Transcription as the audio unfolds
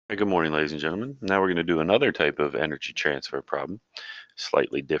Good morning, ladies and gentlemen. Now we're going to do another type of energy transfer problem,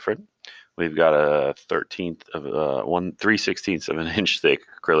 slightly different. We've got a 3/16 of an inch thick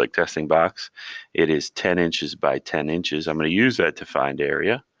acrylic testing box. It is 10 inches by 10 inches. I'm going to use that to find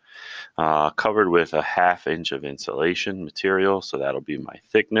area. Covered with a 1/2 inch of insulation material, so that'll be my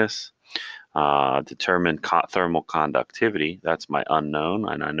thickness. Determine thermal conductivity. That's my unknown,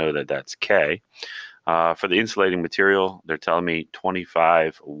 and I know that that's K. For the insulating material, they're telling me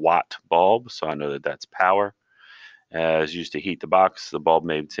 25-watt bulb, so I know that that's power. As used to heat the box, the bulb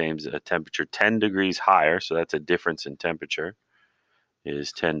maintains a temperature 10 degrees higher, so that's a difference in temperature,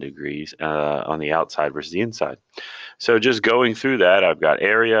 is 10 degrees on the outside versus the inside. So just going through that, I've got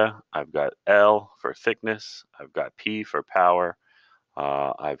area, I've got L for thickness, I've got P for power,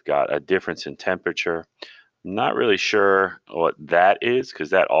 I've got a difference in temperature. I'm not really sure what that is because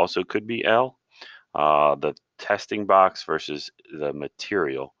that also could be L. The testing box versus the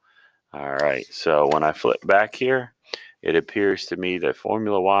material. All right, so when I flip back here, it appears to me that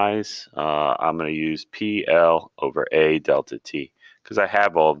formula-wise, I'm going to use PL over A delta T because I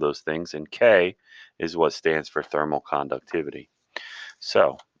have all of those things, and K is what stands for thermal conductivity.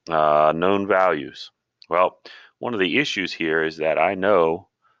 So, known values. Well, one of the issues here is that I know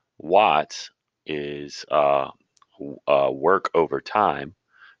watts is work over time,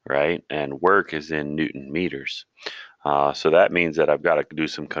 right? And work is in Newton meters. So that means that I've got to do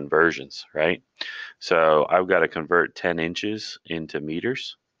some conversions, right? So I've got to convert 10 inches into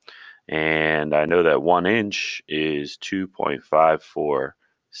meters. And I know that 1 inch is 2.54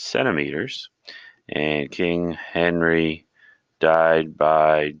 centimeters. And King Henry died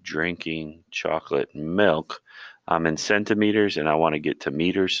by drinking chocolate milk. I'm in centimeters and I want to get to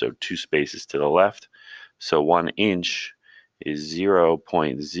meters, so 2 spaces to the left. So 1 inch is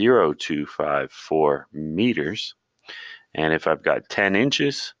 0.0254 meters. And if I've got 10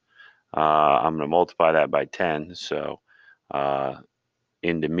 inches, I'm going to multiply that by 10. So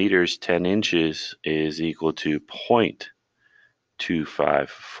into meters, 10 inches is equal to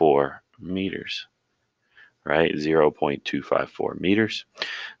 0.254 meters, right? 0.254 meters.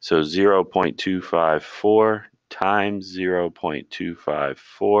 So 0.254 times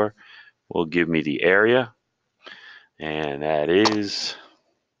 0.254 will give me the area, and that is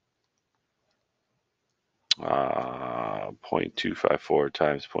 0.254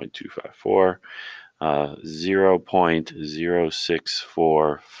 times 0.254,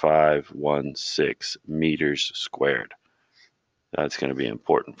 0.064516 meters squared. That's going to be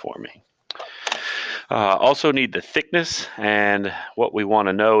important for me. Also need the thickness, and what we want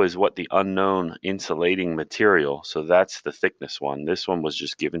to know is what the unknown insulating material, so that's the thickness one. This one was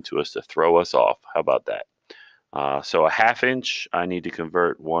just given to us to throw us off. How about that? So a 1/2 inch, I need to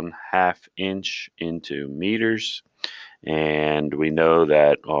convert 1/2 inch into meters, and we know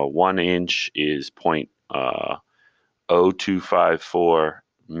that 1 inch is 0.0254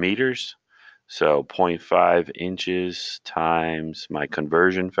 meters. So 0.5 inches times my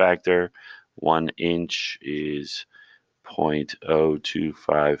conversion factor, 1 inch is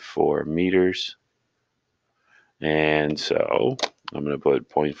 0.0254 meters. And so I'm going to put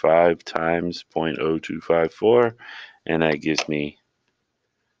 0.5 times 0.0254, and that gives me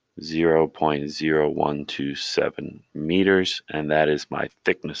 0.0127 meters, and that is my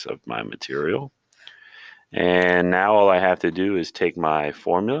thickness of my material. And now all I have to do is take my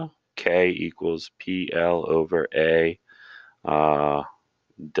formula, K equals PL over A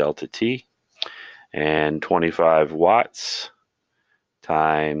delta T, and 25 watts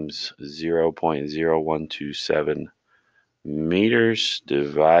times 0.0127 meters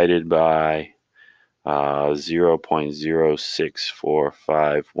divided by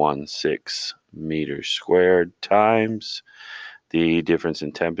 0.064516 meters squared times the difference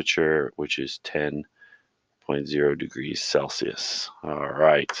in temperature, which is 10.0 degrees Celsius. All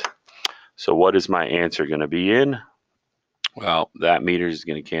right. So what is my answer going to be in? Well, that meter is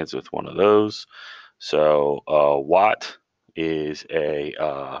going to cancel with one of those. So watt is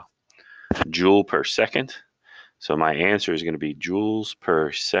a joule per second. So my answer is going to be joules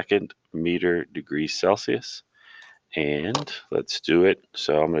per second meter degrees Celsius. And let's do it.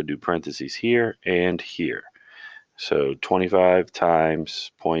 So I'm going to do parentheses here and here. So 25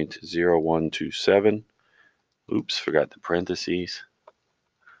 times 0.0127. Oops, forgot the parentheses.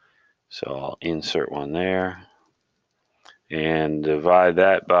 So I'll insert one there and divide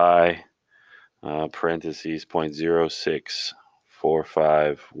that by parentheses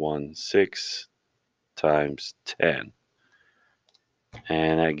 0.064516 times 10.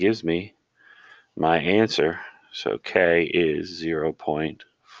 And that gives me my answer. So K is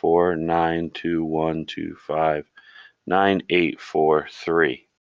 0.4921259843.